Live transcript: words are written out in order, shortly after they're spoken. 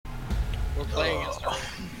We're playing against her.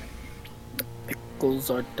 Pickles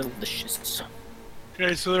are delicious.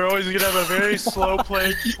 Okay, so they're always gonna have a very slow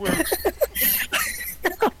playing Twitch.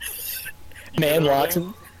 Man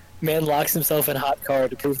locks himself in hot car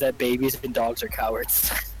to prove that babies and dogs are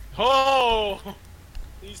cowards. Oh!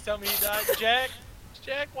 Please tell me he died. Jack?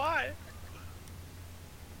 Jack, why?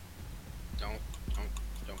 Don't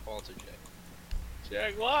falter, Jack.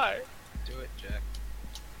 Jack, why? Do it, Jack.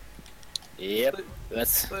 Yep,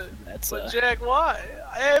 that's Jack, why?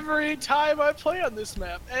 Every time I play on this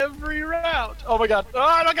map, every round. Oh my god. Oh,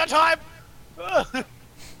 I don't got time!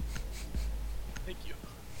 Thank you.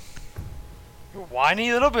 You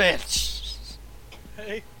whiny little bitch.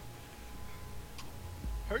 Hey.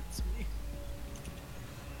 Hurts me.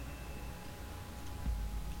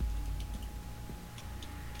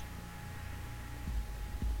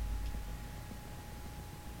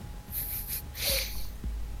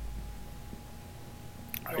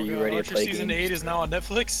 Are you ready to play Season games? 8 is now on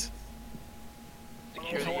Netflix.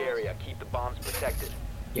 Secure the area. Keep the bombs protected.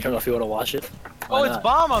 You don't know if you want to watch it? Oh, Why it's not?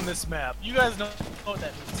 bomb on this map. You guys know what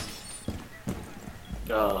that means.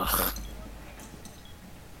 Ugh.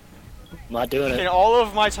 I'm not doing In it. all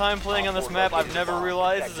of my time playing on this map, I've never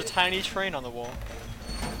realized there's a tiny train on the wall.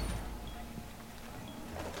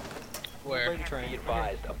 Where? Brady train. Be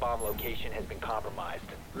advised, a bomb location has been compromised.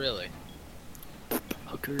 Really?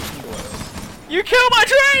 Hookers and oil. You killed my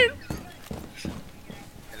train!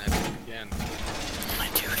 And I do it again. I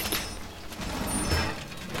do it.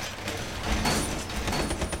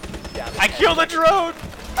 Down to I 10 killed the seconds. drone!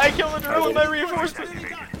 I killed the drone with my reinforcement!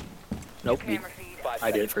 Nope, you, 5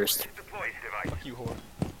 I did it seconds. first. Fuck you, whore.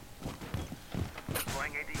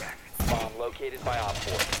 Bomb located by Op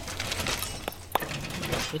 4.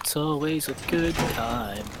 It's always a good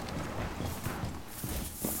time.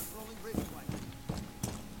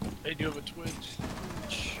 They do have a Twitch.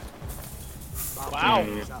 Wow.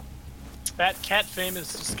 Fat cat fame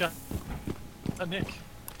is just got a Nick.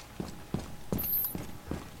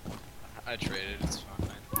 I traded, it's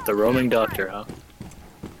fine. The roaming doctor, huh?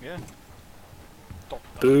 Yeah.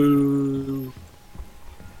 Boo.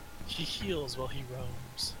 He heals while he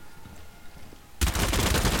roams.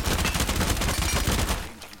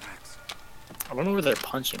 I don't know where they're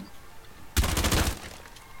punching. I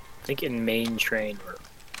think in main train,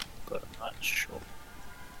 but I'm not sure.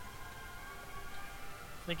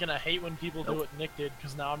 Thinking I hate when people do what Nick did,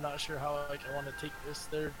 because now I'm not sure how I want to take this.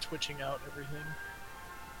 They're twitching out everything.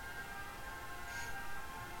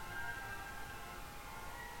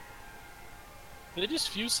 Did they just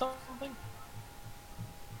fuse something?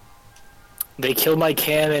 They killed my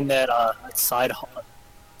cam in that side hall,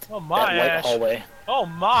 Oh my, that white Ash. hallway. Oh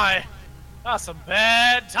my! That's a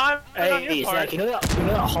bad time on your Hey, part. Zach, you know that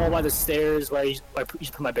hall by the stairs where I used to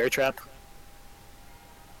put my bear trap?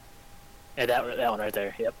 Yeah, that one right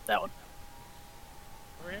there. Yep, that one.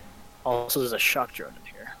 Over here? Also, there's a shock drone in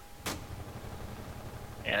here.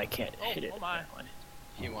 And I can't hit it. Oh my.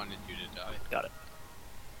 He wanted you to die. Got it.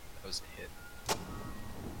 That was a hit.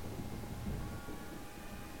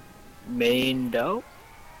 Main door?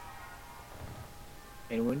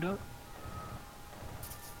 Main window?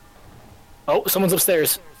 Oh, someone's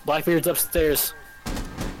upstairs. Blackbeard's upstairs.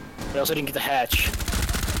 They also didn't get the hatch.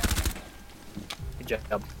 Good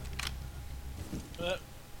job.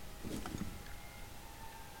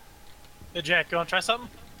 Hey Jack, you wanna try something?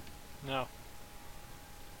 No.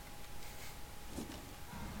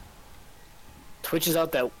 Twitch is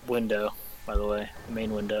out that window, by the way. The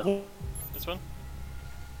main window. This one?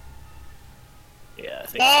 Yeah, I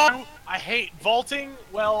think. Oh, I hate vaulting.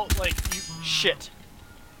 Well, like you. Shit.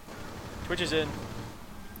 Twitch is in.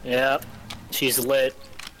 Yep. She's lit.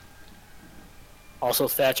 Also,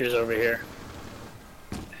 Thatcher's over here.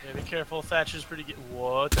 Yeah, be careful. Thatcher's pretty good.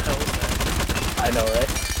 What the hell is that? I know, right?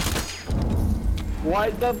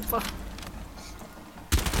 What the fuck?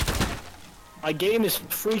 My game is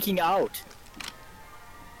freaking out.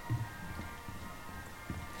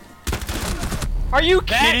 Are you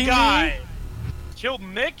That kidding guy me? killed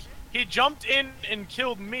Nick. He jumped in and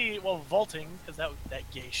killed me while vaulting because that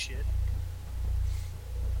gay shit.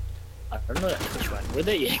 I don't know that Twitch one. Where'd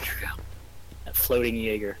that Jaeger go? That floating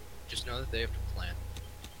Jaeger. Just know that they have to plan.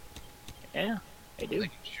 Yeah, they do. They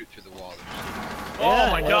can shoot through the wall. Oh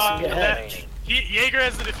my what god! else you That, got? Jaeger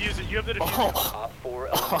has the diffuser. You have the diffuser. Oh. Op 4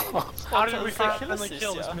 eliminated. How did we Fucking finally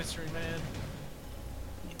kill this yeah. mystery man?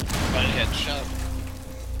 But it had shot.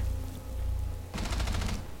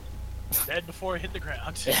 Dead before he hit the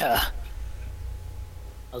ground. Yeah.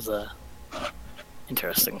 That was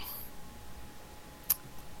interesting.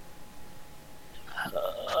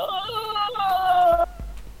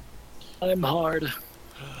 I'm hard.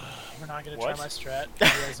 We're not gonna What? try my strat. You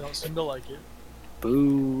guys don't seem to like it.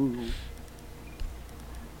 Boo.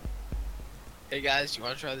 Hey guys, you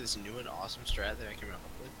want to try this new and awesome strat that I came up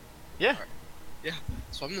with? Yeah. Yeah.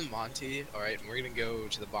 So I'm the Monty, alright, and we're gonna go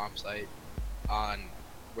to the bomb site on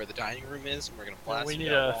where the dining room is, and we're gonna blast We it need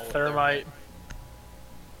down a all with thermite.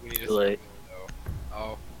 We need a Too late.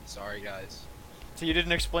 Oh, sorry guys. So you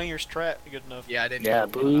didn't explain your strat good enough. Yeah, I didn't. Yeah,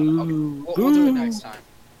 Okay, boo. we'll do it Boo. next time.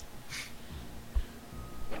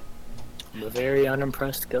 I'm a very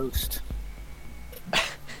unimpressed ghost.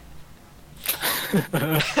 Need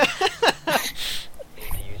to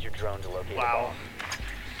use your drone to locate Wow.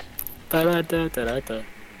 the bomb. Da-da-da-da-da-da.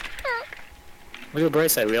 Look at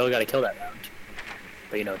Bryce said we all got to kill that round.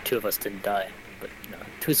 But you know, 2 of us didn't die. But you know,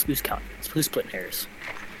 who's counting? Who's splitting hairs?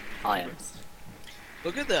 I am.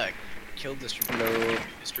 Look at the kill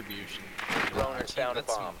distribution. Drone has found a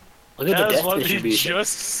That's- bomb. Look at That the is death what he distribution.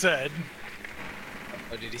 just said.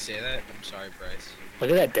 Oh, did he say that? I'm sorry, Bryce. Look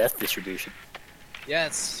at that death distribution. Yeah,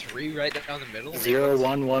 it's 3 right down the middle. 0,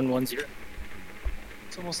 1, 1, 1, 0.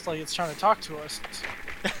 It's almost like it's trying to talk to us.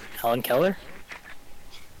 Helen Keller?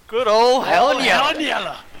 Good old Helen Helen Yeller.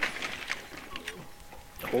 Yeller!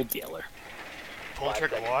 Old Yeller. Pull 5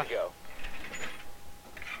 trigger, seconds boy. to go.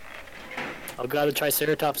 Oh god, the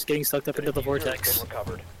Triceratops getting sucked up into the Diffuser has vortex. been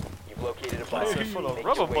recovered. You've located a Place bomb. it full of Make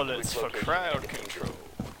rubber your way to bullets its for location crowd and defuse it. control.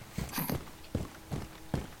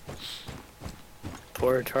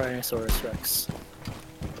 Poor Tyrannosaurus Rex.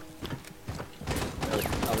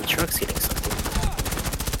 Oh, the truck's getting sucked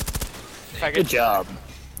in. Good job,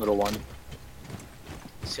 little one.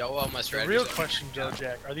 See how well my The strategy. real question, Joe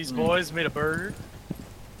Jack, are these boys made of burger?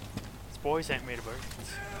 These boys ain't made of birds.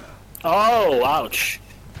 Oh, ouch.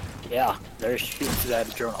 Yeah, they're shooting through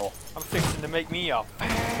that drone hole. I'm fixing to make me a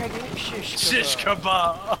faggot shish Shish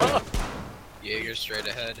kebab. kebab! Jaeger straight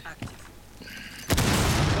ahead.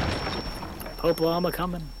 Hope llama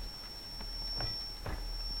coming.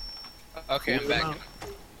 Okay, I'm back.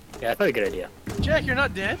 Yeah, probably a good idea. Jack, you're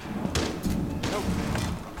not dead?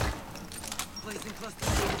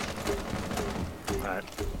 Alright.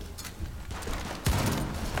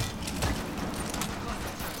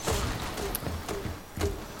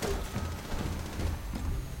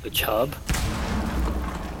 The chub.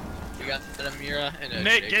 We got an Amira and a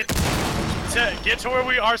Nick, Jaeger. get to where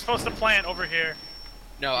we are supposed to plant over here.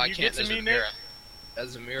 No, I you can't. get to There's me, a Nick? Mira.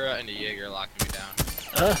 There's a Mira and a Jaeger locking me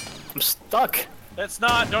down. I'm stuck.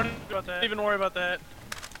 Don't even worry about that.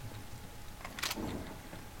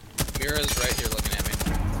 Mira's right here looking at me.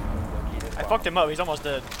 Located I bomb. fucked him up, he's almost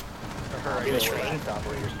dead. Or her, I Give guess. it a train. Last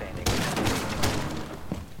operator standing.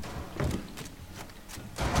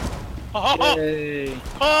 Oh, Yay.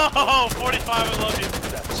 45, I love you.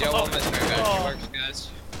 See how well my strategy Oh. works, guys?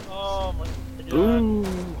 Oh my god. Ooh.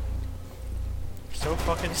 So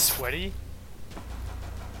fucking sweaty.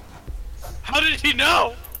 How did he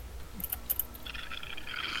know?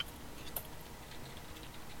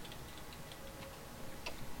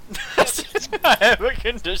 I have a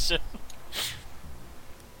condition.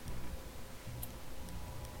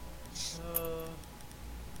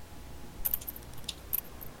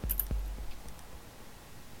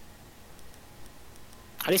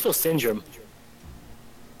 How do you spell syndrome?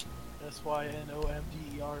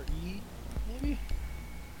 S-Y-N-O-M-D-E-R-E, maybe?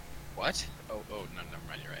 What? Oh, never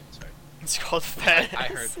mind. You're right. Sorry. It's called fat. I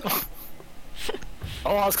heard.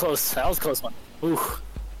 Oh, I was close. That was a close one. Ooh.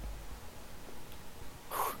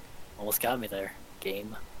 Almost got me there.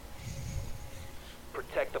 Game.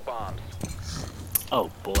 Protect the bombs. Oh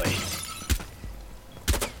boy.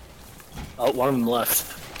 Oh, one of them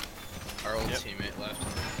left. Our old teammate left.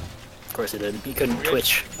 Of course he did. He couldn't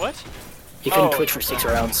twitch. What? He couldn't Oh. twitch for 6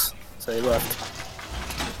 rounds, so he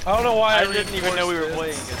left. I don't know why I didn't even know we were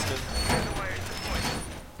playing reinforced against him.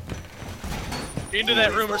 this. Into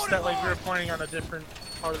that rumor that like we were playing on a different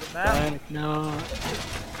part of the map. No.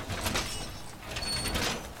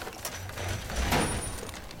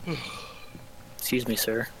 Excuse me,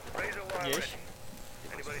 sir. Yes?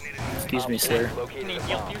 Excuse me, sir. Located Need a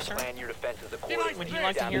help bomb. you, sir? Plan your defenses accordingly. Would you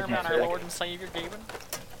like to Down hear 10 about our seconds. Lord and Savior, David?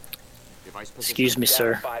 Excuse me, Down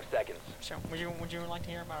sir. 5 seconds. So, would you like to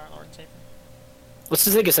hear about our Lord and Savior? Let's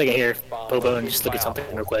just take a second here, Bobo, and just look at something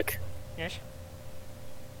real quick. Yes?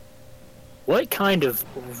 What kind of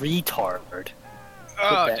retard put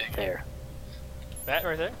Oh, that dang. there? That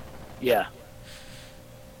right there? Yeah.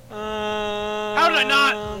 How did I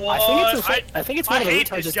not? I think it's I one of the hate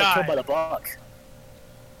retards this just got killed guy. by the buck.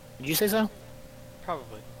 Did you say so?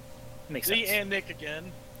 Probably. Makes Z sense. and Nick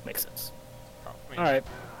again. Makes sense. Probably. Alright.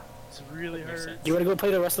 It's really Makes hurt. sense. Do you want to go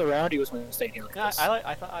play the rest of the round, or you just want to stay here like Yeah, this? I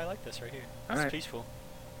like this right here. It's Alright. peaceful.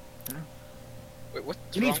 Wait, what's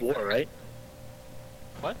Who needs wrong? war, right?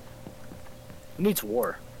 What? Who needs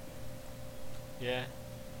war? Yeah.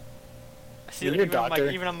 I see You're that a doctor.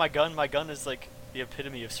 even on my gun is like the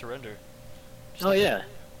epitome of surrender. Just Oh like- yeah,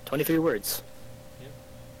 23 words. Yeah.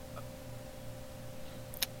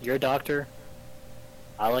 You're a doctor.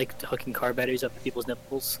 I like hooking car batteries up to people's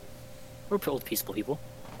nipples. We're peaceful people.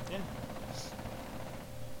 Yeah.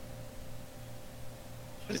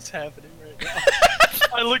 What is happening right now?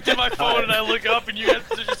 I looked at my phone and I look up and you guys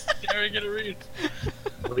are just staring at a read.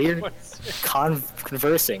 We're What's-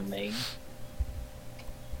 conversing, man.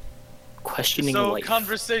 Questioning So life.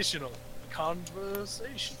 conversational.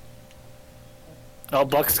 Conversation. Oh,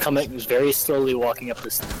 Buck's coming. He's very slowly walking up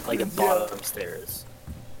this, like, the bottom stairs.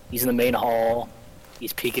 He's in the main hall.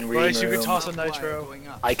 He's peeking reading Bryce, you room. could toss a nitro.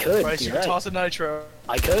 I could. Bryce, you You're could right. toss a nitro.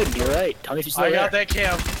 I could. You're right. Tell me if you're still I there. got that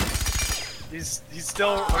cam. He's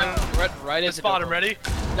still Right at as spot him. Ready?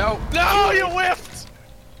 No, No, you whiffed.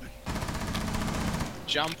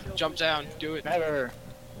 jump down, do it. Never.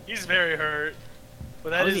 He's very hurt.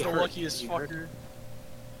 But How that is is he the hurt? luckiest Is he hurt? fucker.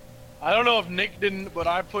 I don't know if Nick didn't, but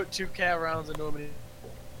I put 2 cat rounds into him. And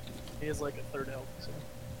he has like a third health. So.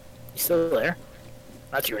 You still there?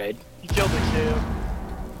 That's your grenade. He killed the cam.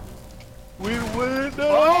 We win.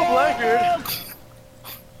 No, Blackbeard.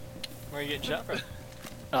 Where are you getting shot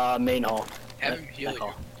from? Main hall. Have him That heal you.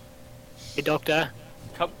 hall. Hey, doctor.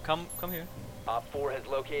 Come here. Op 4 has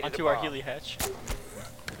located Onto a our bomb. Healy hatch.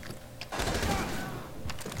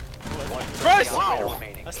 One Christ! friendly operator Wow.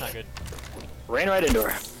 remaining. That's not good. Ran right into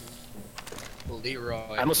her. Leroy.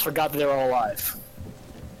 I almost forgot that they were all alive.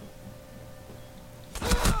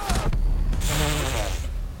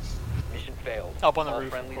 Mission failed. Up on the All roof,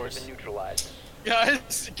 of friendlies course. have been neutralized.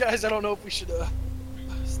 Guys, I don't know if we should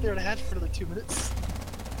stare at a hatch for another 2 minutes.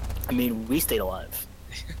 I mean, we stayed alive.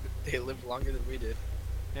 They lived longer than we did.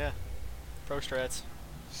 Yeah. Pro strats.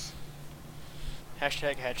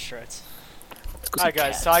 Hashtag hatch strats. Let's go Alright see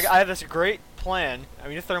guys, so cats. I have this great plan. I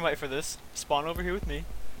need a thermite for this. Spawn over here with me.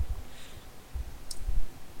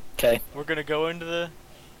 Okay. We're gonna go into the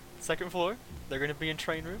second floor. They're gonna be in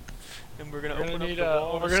train room. And we're gonna We're open gonna up need the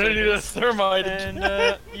wall. we're gonna need a thermite.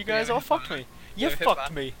 And you guys all fucked me. You Yeah, hit fucked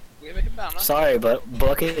button. me. We have a hit Sorry, but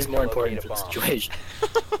Bucket is more Locate important a for the bomb. situation.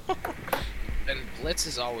 And Blitz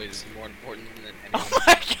is always more important than Oh anyone.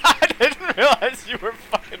 my god, I didn't realize you were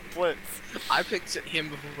fucking Blitz. I picked him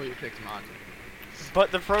before you picked Monty.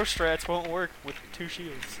 But the pro strats won't work with 2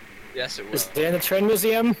 shields. Yes, it Is will. there in the train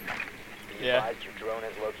museum? Be Yeah. advised your drone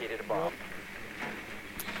has located a bomb.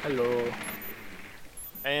 Hello.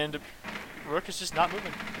 And Rook is just not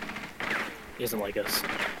moving. He doesn't like us.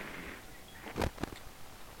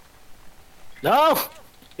 No!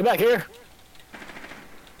 Get back here!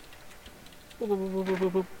 Boop, boop, boop, boop,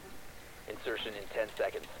 boop, boop. Insertion in 10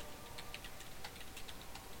 seconds.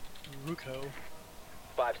 Ruko.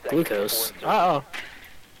 5 seconds. Glucose. before insertion. Oh.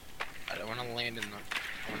 I don't want to land in the.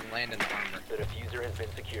 I want to land in the armor. The diffuser has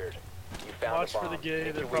been secured. You found Watch the for bomb. the gay,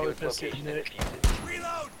 Make they're your way to probably its pissed at location and Nick.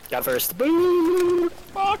 defuse it. Got first. Boo!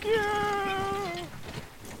 Fuck you!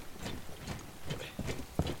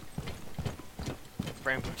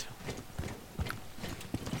 Rainbow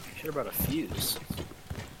Should've brought a fuse.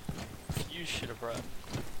 You should have brought.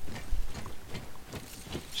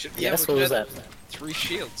 Should be Yes, able what to was get that? 3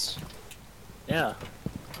 shields. Yeah.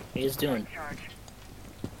 He's doing.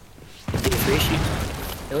 Three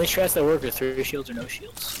shields. The only strats that work are 3 shields or no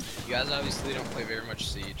shields. You guys obviously don't play very much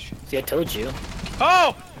Siege. See, I told you.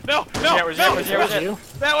 Oh! No! No! Yeah, where's no! that? Where's that? Where's Told that? you.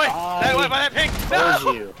 That way! That way! By that pink! Told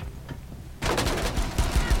No! you.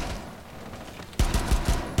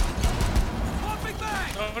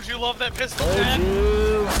 Don't you love that pistol, Told Jack?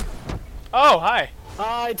 you. Oh, hi.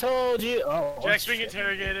 I told you. Oh, Jack's shit. being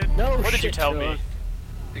interrogated. No What did you shit, tell Joe. me?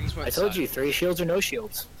 Things went I told you, south. 3 shields or no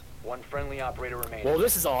shields. One friendly operator remaining. Well,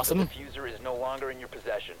 this is The awesome. diffuser is no longer in your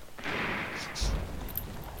possession.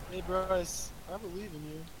 Hey, Bryce. I believe in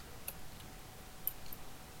you.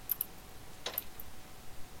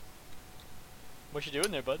 What you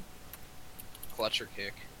doing there, bud? Clutch or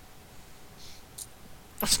kick.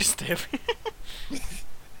 Let's just stay over here.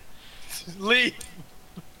 Leave!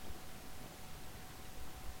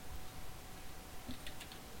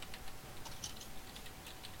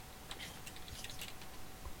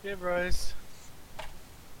 Yeah, Bryce.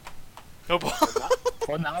 No ball.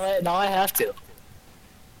 Well, now I have to.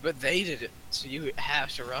 But they did it, so you have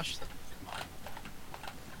to rush them.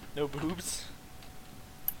 No boobs.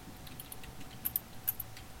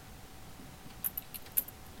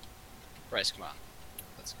 Bryce, come on.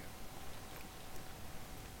 Let's go.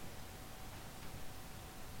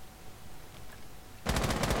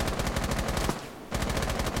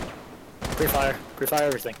 Pre-fire. Pre-fire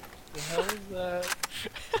everything. The hell is that?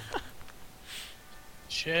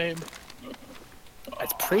 Shame.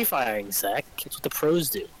 That's pre-firing, Zach. That's what the pros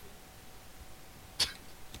do.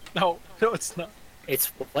 No, no, it's not. It's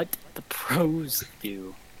what the pros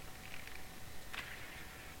do.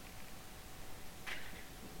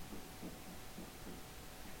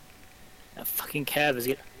 That fucking cab is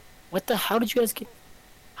getting... What the... How did you guys get...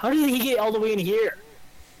 How did he get all the way in here?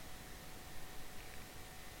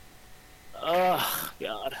 Oh,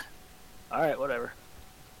 God. Alright, whatever.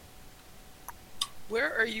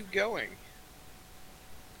 Where are you going?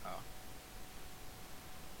 Oh.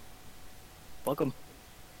 Welcome.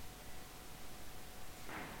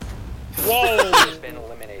 Whoa! Been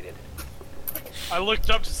eliminated. I looked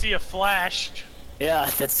up to see a flash. Yeah,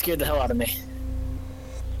 that scared the hell out of me.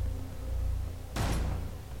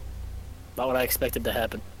 Not what I expected to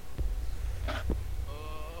happen.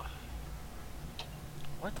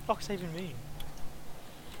 What the fuck does that even mean?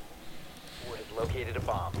 Four has located a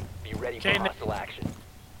bomb. Be ready for Okay, hostile action.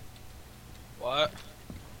 What?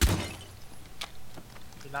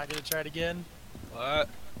 You're not gonna try it again? What?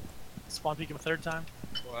 Spawn peek him a third time?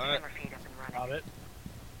 What? Got it.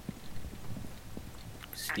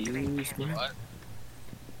 Excuse me. What?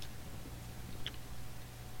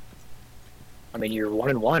 I mean, you're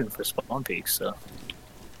 1-1 for spawn peaks, so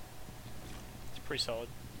It's pretty solid.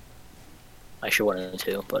 I should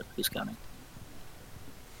 1-2, but who's counting?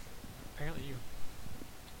 Apparently you.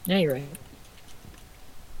 Yeah, you're right.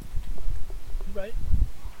 Right.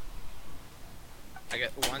 I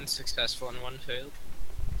got one successful and one failed.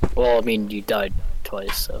 Well, I mean, you died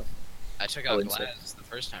twice, so I took I out wouldn't say. glass the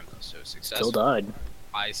first time though, so successful. still died.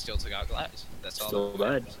 I still took out glass. That's all. Still that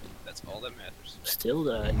died. matters. That's all that matters. Still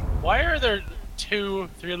died. Why are there 2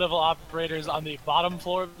 3-level operators on the bottom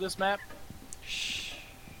floor of this map? Shh.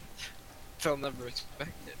 They'll never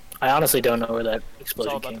expect it. I honestly don't know where that It's all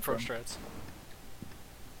explosion about came the pro from. strats.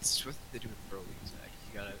 It's what they do with pro leagues, Zach.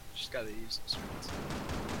 You just gotta use those strats.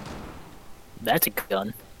 That's a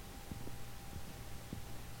gun.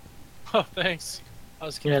 Oh, thanks. I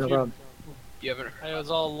was Yeah, confused. no problem. You haven't heard I was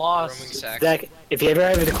all roaming lost. sack. Zach, if you ever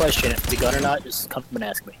have the question if it's a gun or not, just come and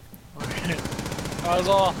ask me. Okay. I was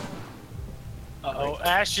all. Uh-oh.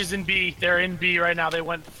 Ash is in B. They're in B right now. They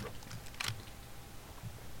went.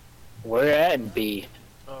 Where at in B?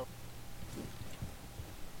 Oh.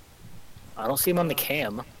 I don't see him on the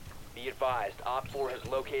cam. Be advised, Op 4 has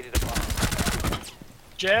located a bomb.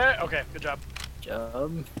 Okay, good job.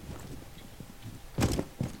 Job.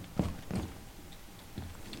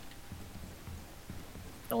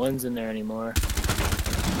 No one's in there anymore.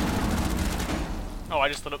 Oh, I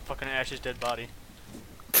just lit up fucking Ash's dead body.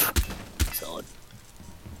 Solid.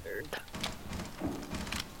 Third.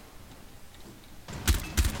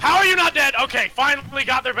 How are you not dead? Okay, finally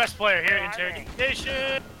got their best player here.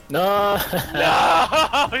 Interrogation. No!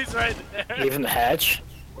 No, he's right there. Gave him the hatch.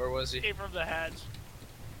 Where was he? Came from the hatch.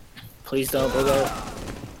 Please don't, Bogo.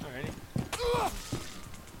 Alrighty.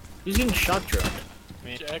 Who's getting shot droned?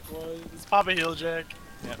 Me. Jack was. Papa Heel Jack.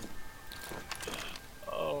 Yep.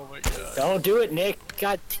 Oh my god. Don't do it, Nick.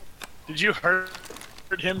 God. Did you hurt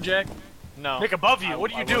him, Jack? No. Nick above you.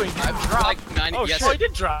 What are you doing? Did you I'm drop? like 90. Oh, yes, Oh, he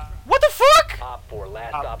did drop. What the fuck? Op 4, last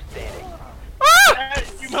stop standing.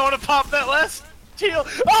 You might want to pop that last teal.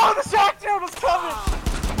 Oh, the shotgun was coming.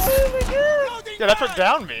 Oh my god. Yeah, that's what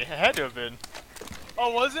downed me. It had to have been.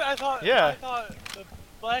 Oh, was it? I thought. Yeah. I thought the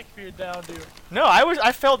Blackbeard downed you. No,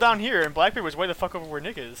 I fell down here and Blackbeard was way the fuck over where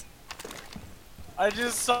Nick is. I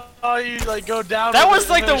just saw you like go down. That with was it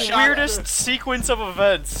like and the then shot weirdest sequence of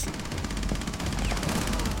events.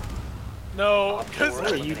 No, because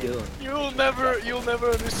What are you doing? you'll never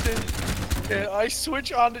understand. Okay, I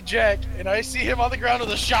switch on to Jack and I see him on the ground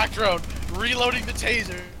with a shock drone, reloading the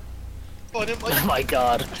taser. But him Oh like, my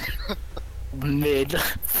god. Mid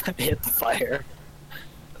fire.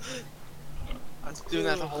 I was doing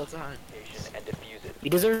that the whole time. And defuse it. He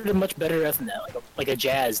deserved a much better death than that, like a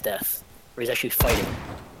Jazz death, where he's actually fighting.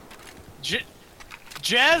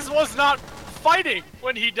 Jazz was not fighting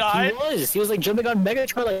when he died. He was like jumping on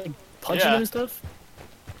Megatron, like punching Yeah. him and stuff.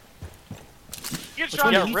 Megatron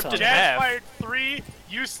one did he ripped in Jazz half. fired 3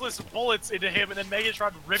 useless bullets into him, and then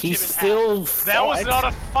Megatron ripped He him in still half. That was fought. not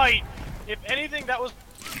a fight. If anything, that was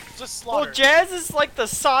just slaughter. Well, Jazz is like the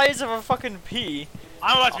size of a fucking pea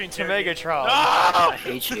I'm about to be to interrogated. Megatron. I No!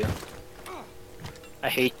 hate you. I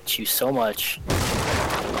hate you so much.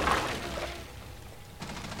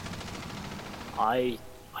 I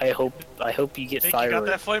hope you get Think you thyroid got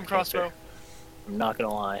that flame cancer. crossbow? I'm not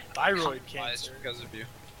gonna lie. Thyroid Why is cancer. it because of you?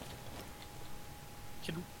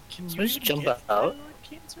 Can Somebody just even jump get out. thyroid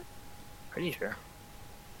cancer? Pretty sure.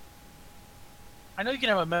 I know you can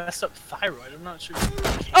have a messed up thyroid. I'm not sure.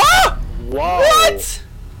 Ah! Whoa! What?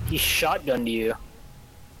 He shotgunned you.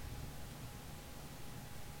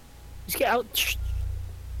 Just get out.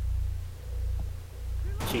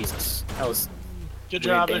 Jesus, that was. Good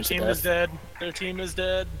Weird job. Their dance to team is death. dead. Their team is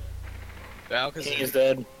dead. Valky's King is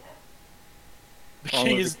dead. The Long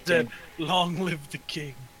king live is the dead. king. Long live the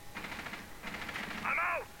king.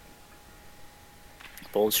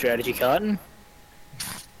 Bold strategy, Cotton.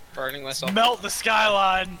 burning myself. Melt the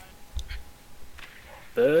skyline.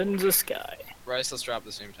 Burns the sky. Bryce, let's drop at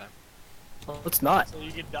the same time. Well, it's not. So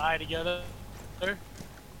you can die together.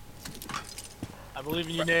 I believe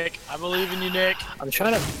in you, Nick. I believe in you, Nick. I'm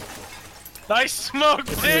trying to. Nice smoke,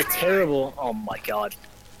 This is Nick. a terrible. Oh my god.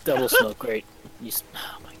 Double smoke, great. You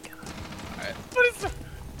oh my god. What is that?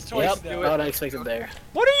 It's twice Yep, now. not expected there.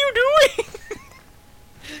 What are you doing?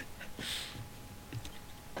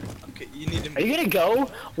 Okay, you need to. Are you gonna go?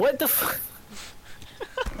 What the fuck?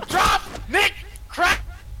 Drop, Nick. Crack.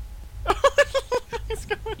 What's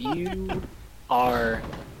going on? You are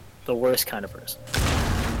the worst kind of person.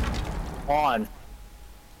 On.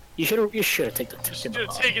 You should have taken the Should tip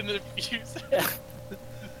have taken the fuse. Yeah.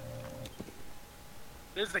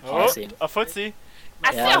 There's the Oh, see. a footsie. I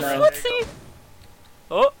I Yeah, see I a know. footsie.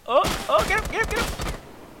 Oh, get him, get him, get him.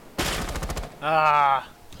 Ah,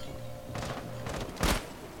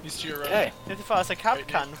 He's to your right. Okay, 55 a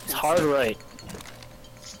Capcan. it's hard right.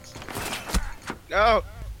 No.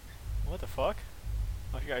 What the fuck?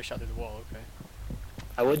 Oh, you guys shot through the wall, okay.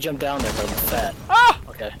 I would jump down there, but I'm fat. Ah!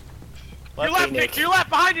 Okay. To your left, Nick. To your left,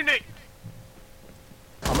 behind you, Nick.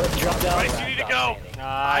 I'm gonna drop down. Bryce, you need to go.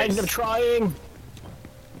 Nice. I'm trying.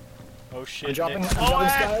 Oh shit, I'm dropping. Nick. I'm dropping Ed.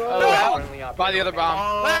 sky Oh, right. wow. Friendly operator By the other bomb.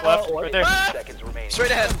 Oh, Left, what? right there. Left. Seconds remaining.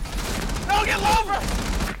 Straight ahead. No, get over.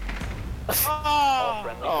 All Oh.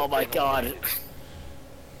 friendly Oh my have been god. eliminated.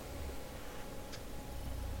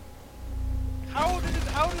 How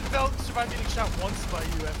did Belt survive getting shot once by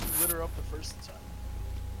you after you lit her up the first time?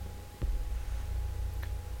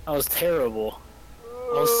 That was terrible.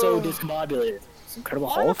 I was so discombobulated. It's Incredible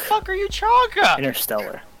Why the Hulk. fuck are you Chonka?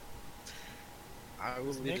 Interstellar. I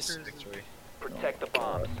will lead us to Snickers. victory. Protect the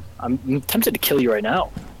bombs. I'm tempted to kill you right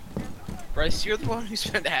now. Bryce, you're the one who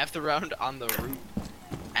spent half the round on the roof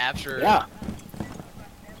after. Yeah.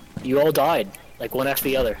 You all died, like one after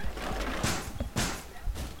the other.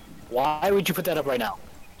 Why would you put that up right now?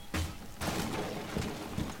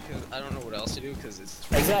 'Cause I don't know what else to do because it's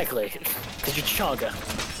Exactly. Because you're Chonga.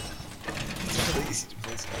 really easy to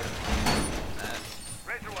place.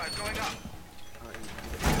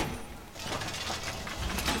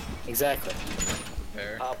 Exactly.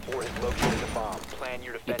 Prepare. Op 4 has located the bomb. Plan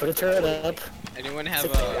your You defense. put a turret up, Anyone have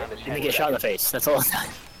sit there, a? and then get shot in the face. That's all. Shotgun.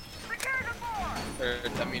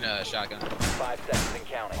 5 seconds and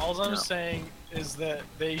counting. All I'm No. saying is that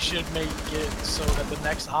they should make it so that the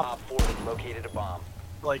next Op 4 has located a bomb.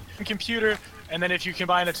 like computer, and then if you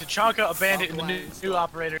combine a Tachanka, a bandit, and the new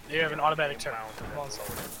operator, you have an automatic turn.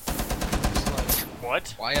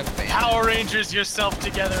 What? Why a bandit? Power Rangers yourself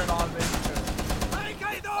together and automated turn.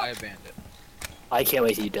 Why a bandit? I can't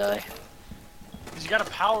wait till you die. Because you gotta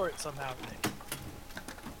power it somehow, Nick.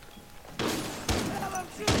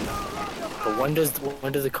 But when does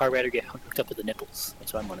the carburetor get hooked up with the nipples?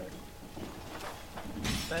 That's what I'm wondering.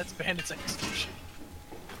 That's bandit's execution.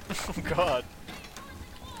 Oh god.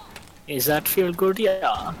 Is that feel good?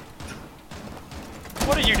 Yeah.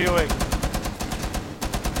 What are you doing?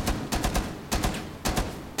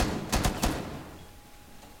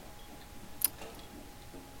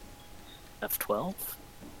 F12.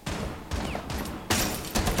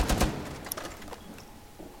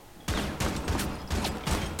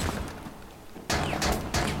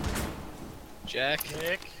 Jack.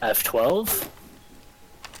 Nick, F12.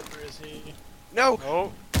 where is he? No.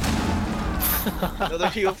 Oh. Another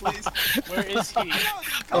heal, please. Where is he?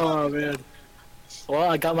 Oh man. Well,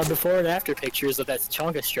 I got my before and after pictures of that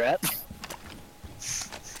Chonga strap.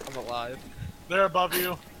 I'm alive. They're above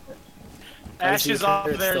you. I Ash see is the up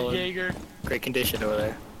turret there, still in. Jaeger. Great condition over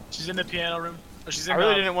there. She's in the piano room. Oh, she's in I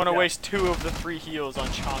really the- didn't want to yeah. waste 2 of the 3 heals on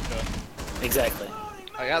Chonka. Exactly.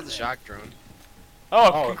 I got the shock drone.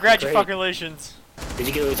 Oh, Oh, congratulations. Did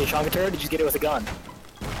you get it with your Chonga turret or did you get it with a gun?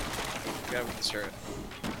 Got it with the shirt.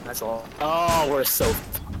 That's all. Oh, we're so.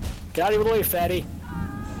 Get out of the way, fatty.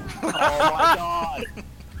 Oh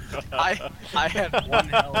my god. I had one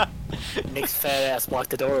health. Nick's fat ass blocked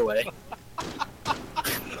the doorway.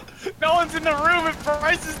 No one's in the room and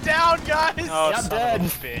Bryce is down, guys! Oh, Yeah, I'm son dead.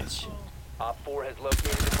 of a bitch. Op 4 has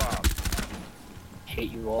located the bomb.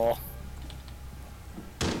 Hate you all.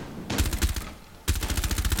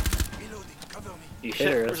 You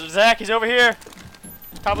hit her. Shit, Zach, he's over here.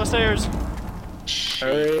 Top of the stairs.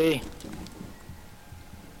 Hurry.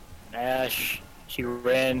 Ash. She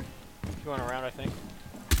ran. Going around, I think.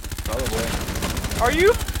 Probably. Are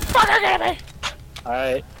you fucking kidding me?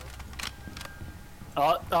 Alright.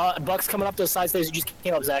 Buck's coming up those side stairs. You just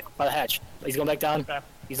came up, Zach, by the hatch. He's going back down. Okay.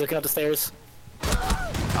 He's looking up the stairs.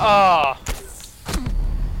 Oh.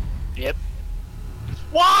 Yep.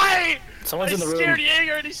 Why? Someone's I in the room. scared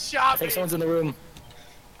Jaeger and he shot I think me. someone's in the room.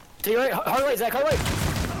 To your right. Hard right, Zach. Hard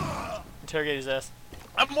right. Interrogate his ass.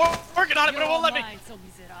 I'm working on it, but it won't let me.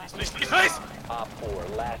 Please, please, please. Op 4,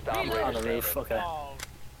 last operator On the standing. roof. Okay. Oh,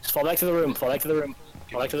 Just fall back to the room. Fall back to the room.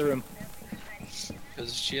 Fall back to the room.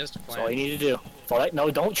 Because she has to That's all you plan. need to do. Fall back. No,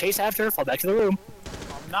 don't chase after her. Fall back to the room.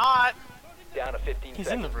 I'm not. Down to 15 He's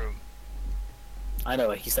seconds. in the room. I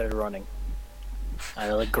know it. He started running. I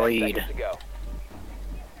 10 agreed. seconds to go.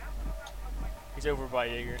 He's over by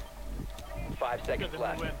Jaeger. 5 Good, seconds then we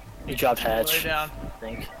left. win. He dropped Lay hatch. down. I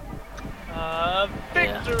think.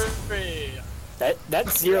 Victory. That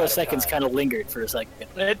 0 out of seconds time. kind of lingered for a second.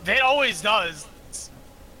 It always does.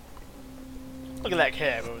 Look at that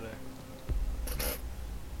cab over there.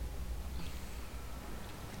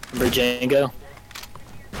 Remember Django?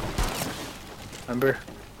 Remember?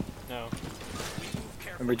 No.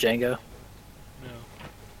 Remember Django? No.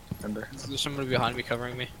 Remember? Is there somebody behind me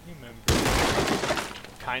covering me? Remember.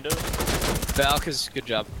 Kind of. Valk's, good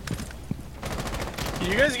job.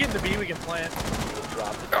 You guys get in the B, we can plant.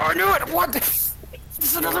 Drop the Oh, I knew it! What?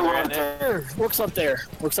 There's another one up there! Works up there.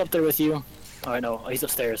 Works up there with you. Oh, I know. Oh, he's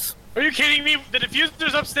upstairs. Are you kidding me? The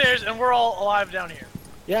diffuser's upstairs and we're all alive down here.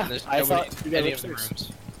 Yeah, There's I nobody thought in you guys any were of the upstairs.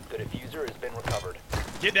 rooms. The diffuser has been recovered.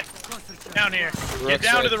 Get down here. Get Rook's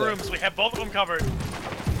down to right the there. rooms. We have both of them covered.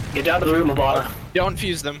 Get down to the room, Ivana. Don't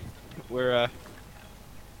fuse them. We're,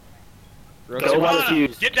 Rook's Go right by the Ivana,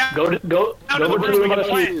 fuse. get down. Go Down to to the the room room by the we can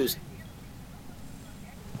plant. fuse.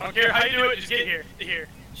 I don't care how you do it. Just get here. Get here.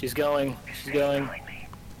 She's going. She's going.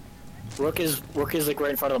 Rook is like right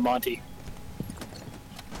in front of the Monty.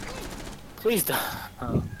 Please don't.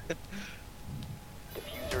 Oh.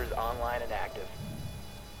 Diffuser is online and active.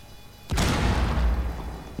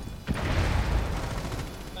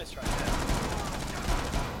 Nice try.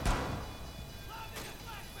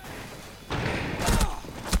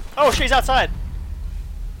 Oh, she's outside.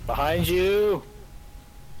 Behind you.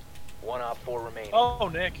 1 Op 4 remaining. Oh,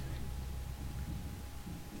 Nick.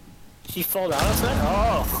 She fall down outside?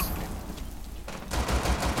 Oh.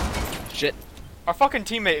 Shit. Our fucking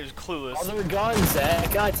teammate is clueless. Other guns,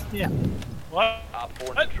 Zach. God damn. What? Op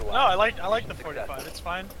 4 What? neutralized. No, I like the 45. It's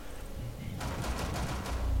fine.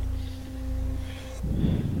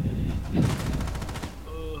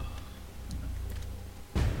 Ugh.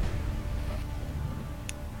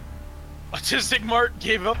 Autistic Mart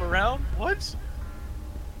gave up a round? What?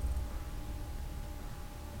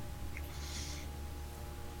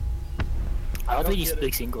 I don't think he get it.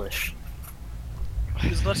 speaks English.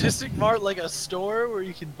 Is Autistic Mart like a store where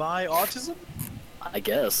you can buy autism? I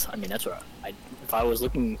guess. I mean, that's what if I was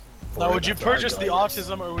looking for Now, it, would you that's where I'd purchase go, the I guess.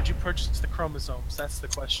 autism or would you purchase the chromosomes? That's the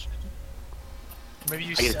question. Maybe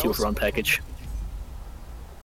you I get a sell 2 for 1 some- package.